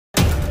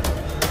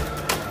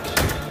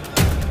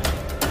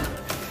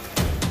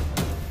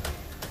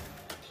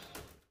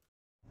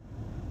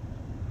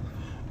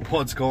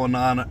What's going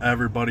on,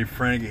 everybody?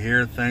 Frankie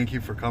here. Thank you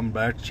for coming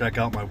back to check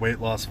out my weight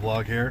loss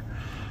vlog here.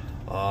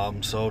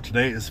 So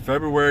today is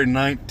February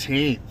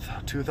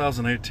 19th,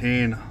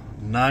 2018.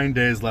 9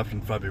 days left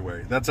in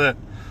February. That's it.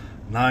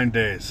 9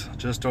 days.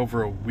 Just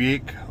over a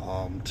week.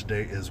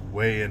 Today is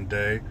weigh-in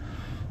day.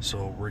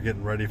 So we're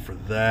getting ready for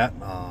that.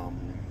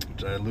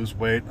 Did I lose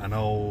weight? I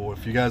know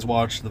if you guys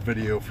watched the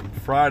video from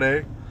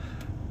Friday,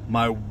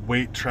 my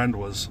weight trend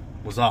was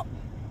up.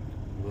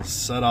 It was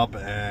set up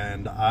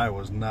and I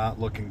was not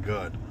looking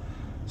good.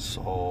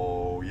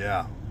 So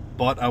yeah.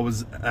 But I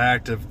was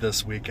active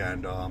this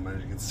weekend.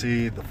 As you can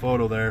see the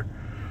photo there.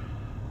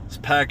 I was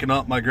packing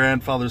up my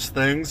grandfather's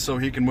things so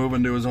he can move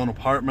into his own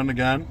apartment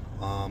again.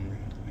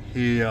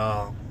 He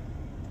had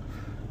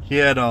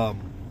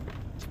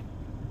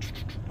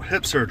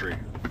hip surgery.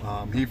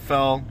 He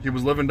fell. He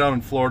was living down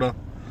in Florida.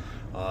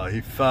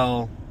 He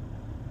fell,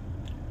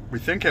 we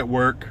think at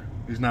work.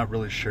 He's not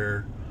really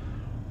sure.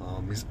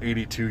 He's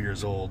 82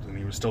 years old and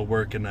he was still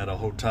working at a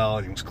hotel.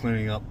 He was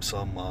cleaning up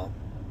some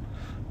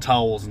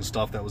towels and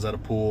stuff that was at a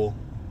pool,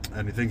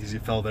 and he thinks he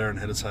fell there and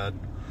hit his head.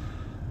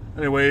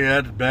 Anyway, he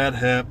had bad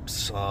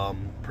hips.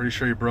 Pretty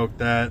sure he broke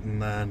that,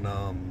 and then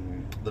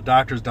the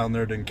doctors down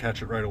there didn't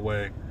catch it right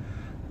away,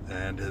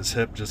 and his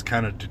hip just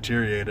kind of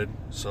deteriorated.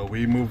 So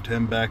we moved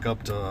him back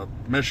up to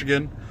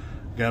Michigan,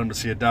 got him to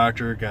see a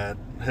doctor, got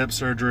hip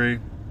surgery,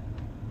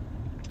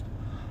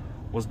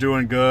 was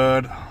doing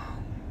good,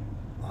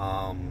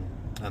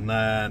 and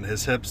then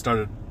his hip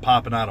started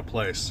popping out of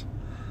place,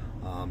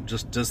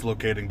 just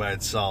dislocating by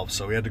itself.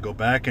 So he had to go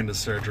back into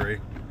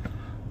surgery.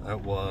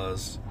 That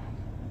was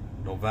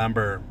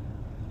November,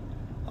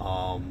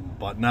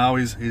 but now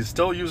he's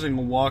still using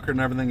a walker and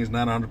everything. He's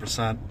not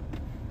 100%,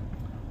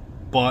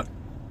 but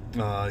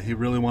he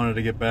really wanted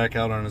to get back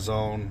out on his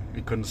own.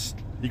 He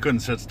couldn't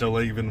sit still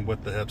even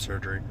with the hip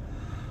surgery.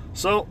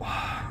 So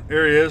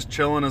here he is,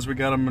 chilling as we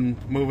got him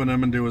and moving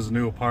him into his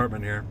new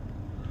apartment here.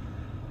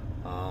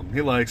 He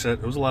likes it.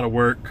 It was a lot of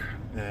work,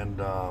 and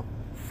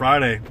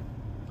Friday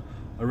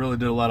I really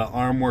did a lot of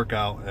arm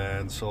workout,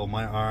 and so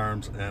my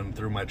arms and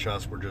through my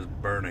chest were just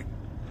burning,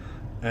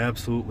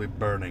 absolutely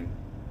burning,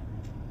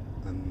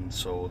 and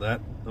so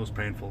that was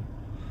painful.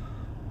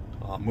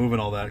 Moving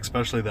all that,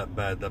 especially that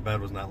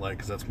bed was not light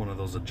because that's one of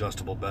those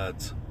adjustable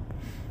beds.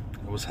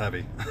 It was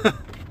heavy.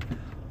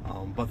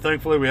 But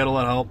thankfully we had a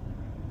lot of help.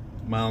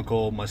 My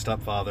uncle, my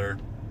stepfather,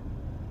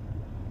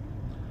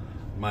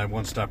 my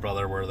one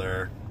stepbrother were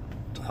there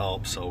to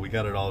help, so we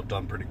got it all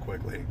done pretty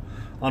quickly.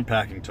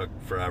 Unpacking took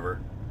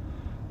forever,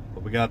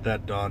 but we got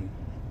that done.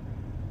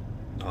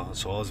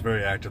 So I was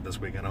very active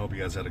this weekend. I hope you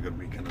guys had a good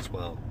weekend as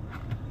well.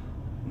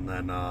 And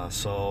then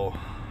so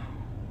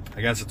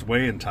I guess it's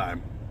weigh-in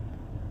time.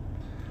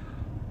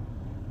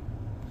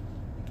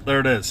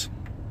 There it is,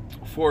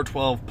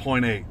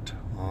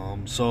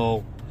 412.8.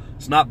 So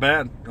it's not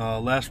bad.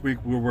 Last week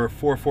we were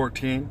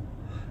 414,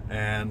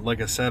 and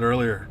like I said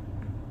earlier,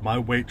 my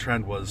weight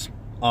trend was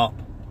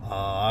up.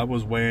 I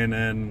was weighing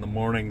in the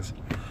mornings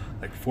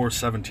like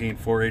 417,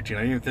 418.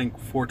 I even think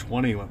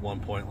 420 at one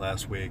point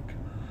last week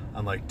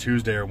on like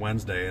Tuesday or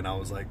Wednesday, and I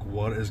was like,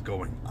 what is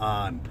going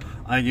on?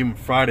 I think even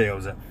Friday I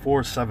was at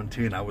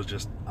 417. I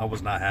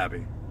was not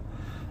happy.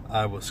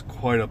 I was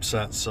quite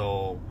upset.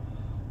 So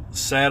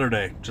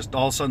Saturday, just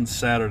all of a sudden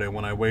Saturday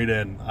when I weighed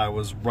in, I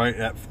was right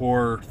at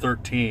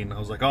 413. I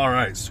was like, all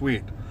right,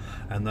 sweet.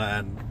 And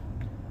then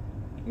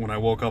when I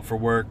woke up for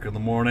work in the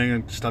morning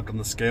and stepped on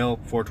the scale,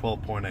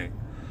 412.8.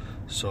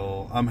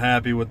 So I'm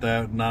happy with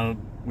that. Now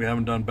we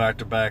haven't done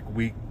back-to-back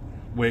week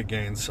weight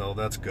gains, so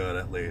that's good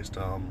at least.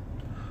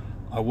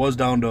 I was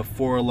down to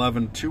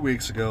 411 2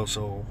 weeks ago,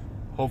 so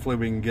hopefully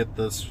we can get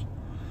this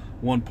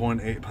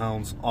 1.8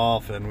 pounds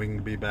off and we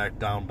can be back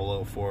down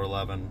below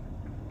 411.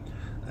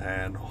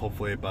 And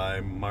hopefully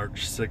by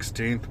March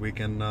 16th we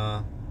can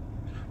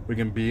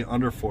be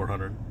under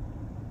 400.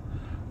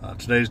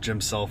 Today's gym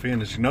selfie,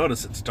 and as you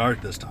notice, it's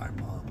dark this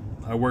time.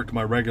 I worked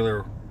my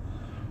regular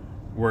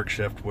work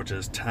shift, which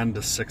is 10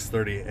 to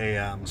 6:30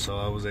 a.m. so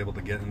I was able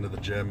to get into the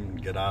gym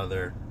and get out of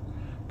there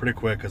pretty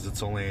quick because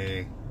it's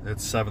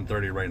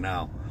 7:30 right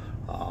now.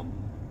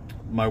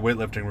 My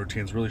weightlifting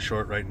routine is really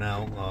short right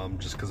now,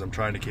 just because I'm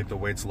trying to keep the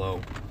weights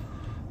low.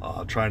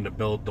 Trying to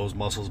build those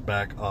muscles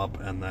back up,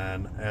 and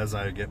then as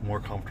I get more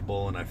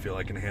comfortable and I feel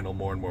I can handle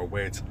more and more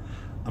weights,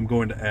 I'm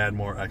going to add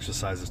more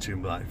exercises to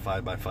my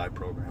 5x5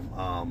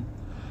 program.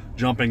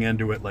 Jumping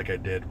into it like I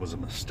did was a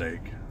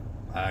mistake.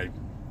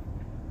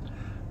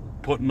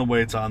 Putting the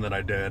weights on that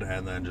I did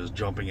and then just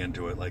jumping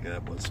into it like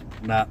that was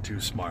not too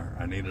smart.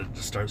 I needed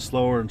to start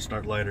slower and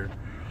start lighter.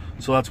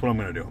 So that's what I'm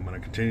going to do. I'm going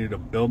to continue to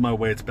build my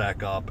weights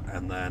back up,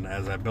 and then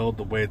as I build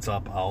the weights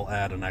up, I'll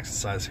add an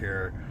exercise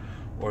here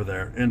or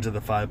there into the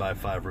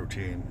 5x5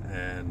 routine,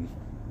 and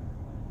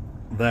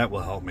that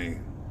will help me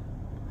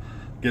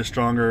get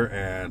stronger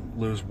and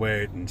lose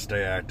weight and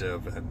stay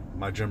active, and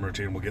my gym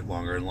routine will get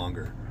longer and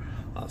longer.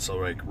 So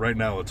right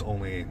now it's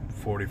only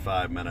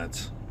 45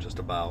 minutes, just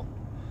about,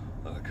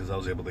 because I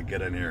was able to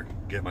get in here,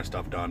 get my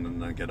stuff done,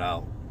 and then get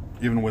out,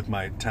 even with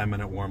my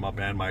 10-minute warm-up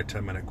and my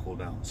 10-minute cool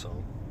down.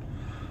 So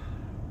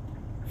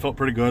felt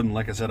pretty good. And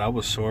like I said, I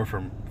was sore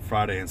from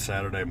Friday and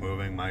Saturday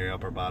moving. My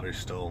upper body's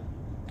still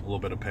a little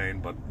bit of pain,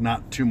 but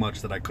not too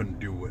much that I couldn't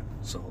do it.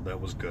 So that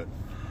was good.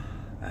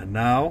 And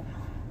now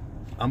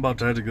I'm about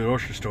to head to the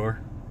grocery store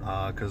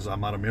because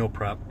I'm out of meal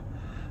prep.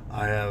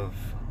 I have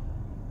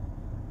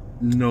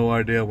no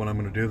idea what I'm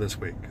going to do this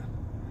week.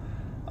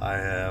 I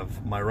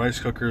have my rice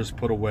cookers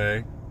put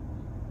away.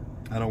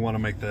 I don't want to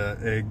make the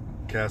egg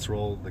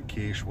casserole, the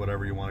quiche,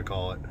 whatever you want to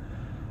call it.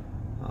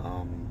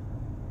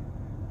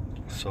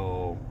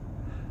 So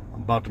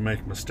I'm about to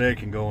make a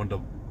mistake and go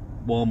into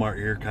Walmart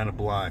here kind of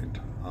blind.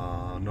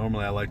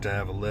 Normally I like to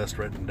have a list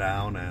written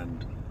down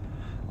and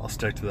I'll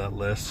stick to that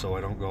list so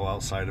I don't go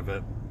outside of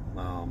it.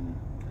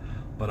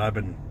 But I've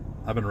been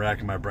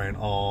racking my brain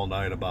all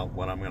night about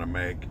what I'm going to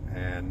make,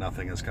 and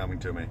nothing is coming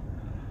to me.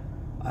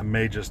 I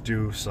may just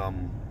do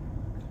some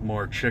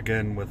more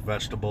chicken with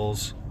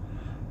vegetables,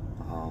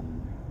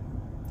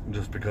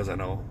 just because I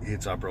know it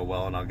heats up real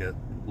well, and I'll get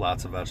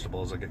lots of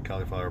vegetables. I'll get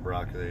cauliflower,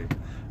 broccoli,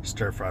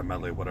 stir fry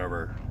medley,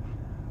 whatever,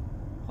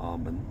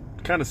 and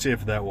kind of see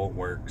if that won't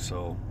work.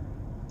 So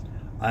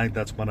I think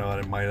that's what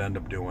I might end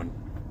up doing.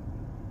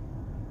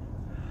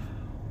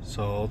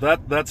 So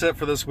that's it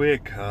for this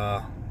week.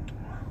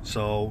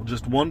 So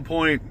just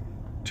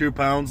 1.2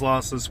 pounds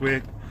lost this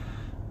week.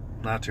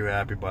 Not too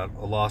happy, but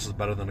a loss is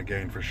better than a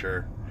gain for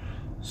sure.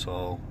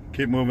 So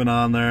keep moving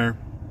on there.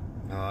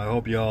 I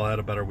hope you all had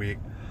a better week,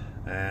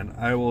 and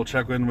I will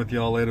check in with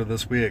y'all later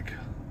this week.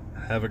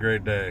 Have a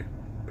great day.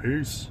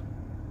 Peace.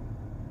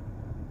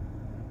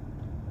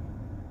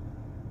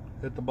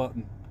 Hit the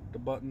button. The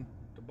button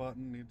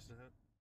needs to